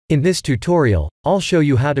In this tutorial, I'll show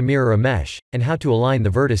you how to mirror a mesh, and how to align the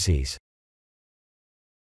vertices.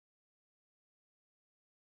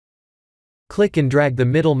 Click and drag the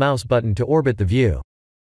middle mouse button to orbit the view.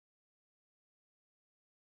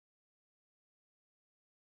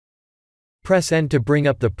 Press N to bring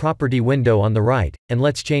up the property window on the right, and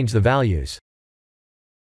let's change the values.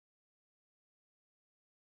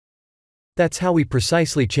 That's how we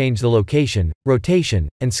precisely change the location, rotation,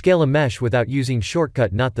 and scale a mesh without using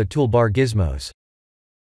shortcut not the toolbar gizmos.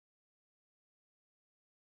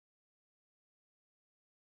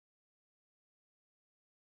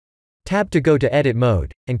 Tab to go to edit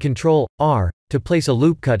mode, and Ctrl+R to place a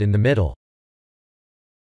loop cut in the middle.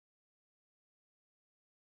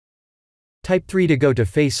 Type 3 to go to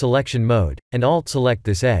face selection mode, and Alt select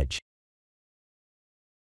this edge.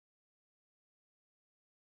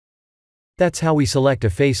 That's how we select a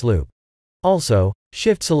face loop. Also,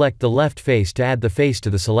 Shift select the left face to add the face to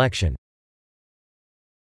the selection.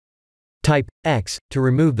 Type X to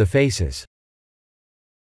remove the faces.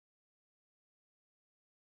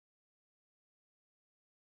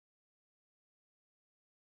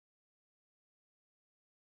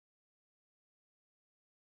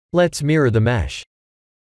 Let's mirror the mesh.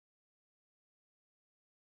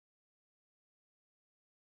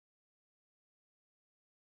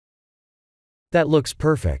 That looks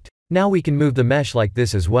perfect. Now we can move the mesh like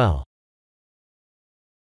this as well.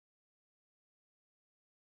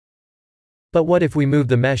 But what if we move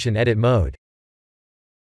the mesh in edit mode?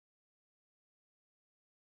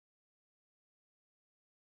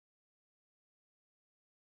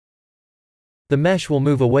 The mesh will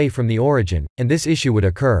move away from the origin, and this issue would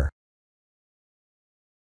occur.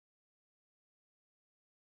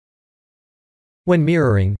 When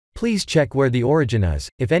mirroring, please check where the origin is,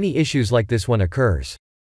 if any issues like this one occurs.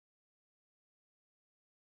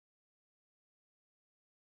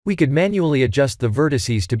 We could manually adjust the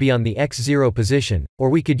vertices to be on the X0 position, or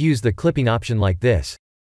we could use the clipping option like this.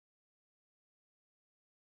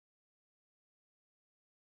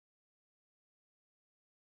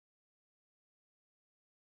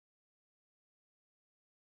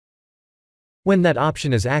 When that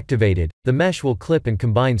option is activated, the mesh will clip and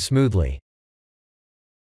combine smoothly.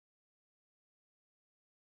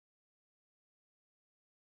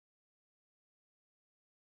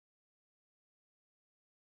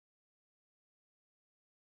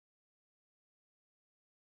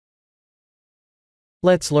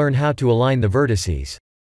 Let's learn how to align the vertices.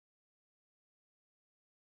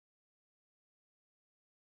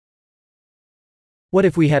 What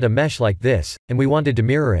if we had a mesh like this, and we wanted to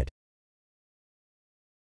mirror it?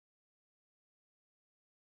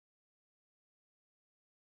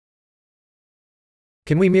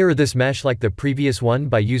 Can we mirror this mesh like the previous one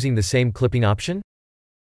by using the same clipping option?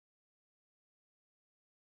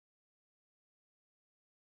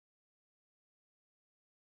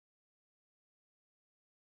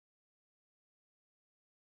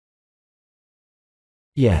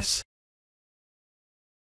 Yes.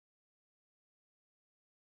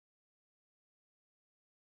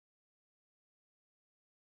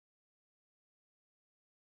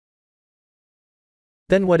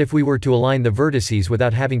 Then what if we were to align the vertices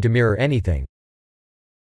without having to mirror anything?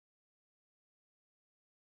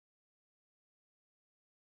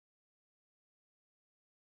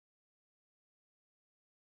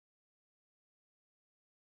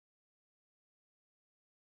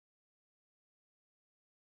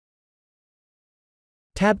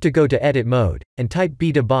 Tab to go to edit mode, and type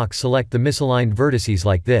B to box select the misaligned vertices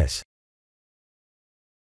like this.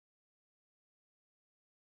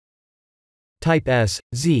 Type S,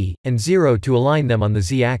 Z, and 0 to align them on the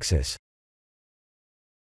Z-axis.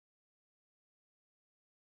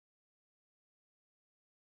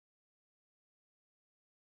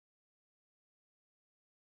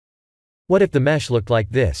 What if the mesh looked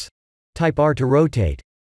like this? Type R to rotate.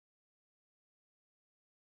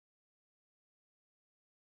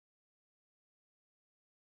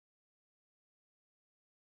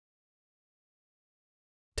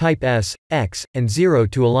 Type S, X, and 0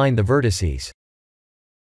 to align the vertices.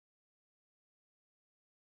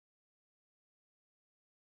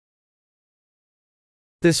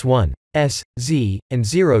 This one, S, Z, and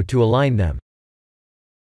 0 to align them.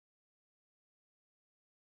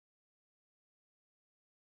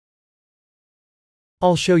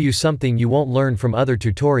 I'll show you something you won't learn from other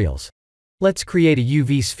tutorials. Let's create a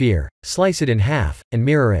UV sphere, slice it in half, and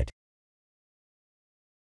mirror it.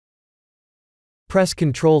 Press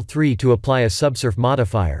Ctrl 3 to apply a subsurf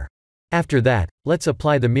modifier. After that, let's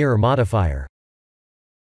apply the mirror modifier.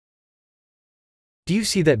 Do you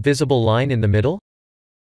see that visible line in the middle?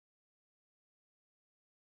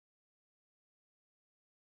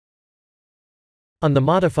 On the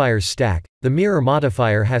modifiers stack, the mirror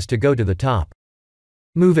modifier has to go to the top.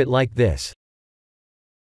 Move it like this.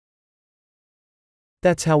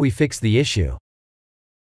 That's how we fix the issue.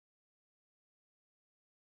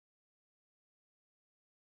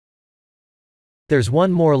 There's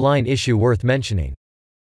one more line issue worth mentioning.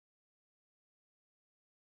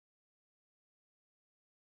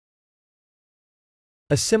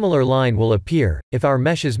 A similar line will appear if our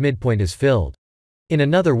mesh's midpoint is filled. In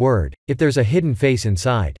another word, if there's a hidden face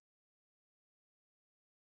inside.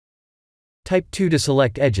 Type 2 to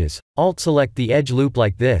select edges, Alt-select the edge loop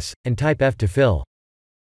like this, and type F to fill.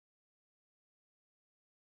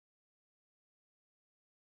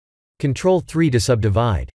 Ctrl 3 to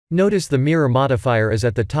subdivide. Notice the mirror modifier is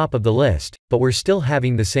at the top of the list, but we're still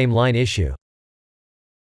having the same line issue.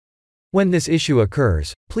 When this issue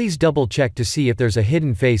occurs, please double-check to see if there's a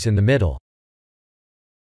hidden face in the middle.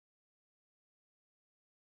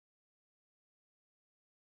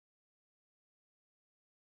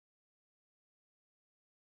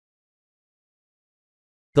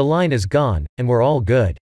 The line is gone, and we're all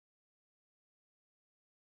good.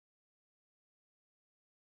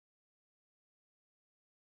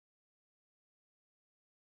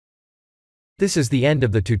 This is the end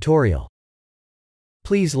of the tutorial.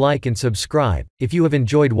 Please like and subscribe if you have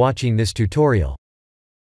enjoyed watching this tutorial.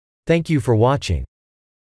 Thank you for watching.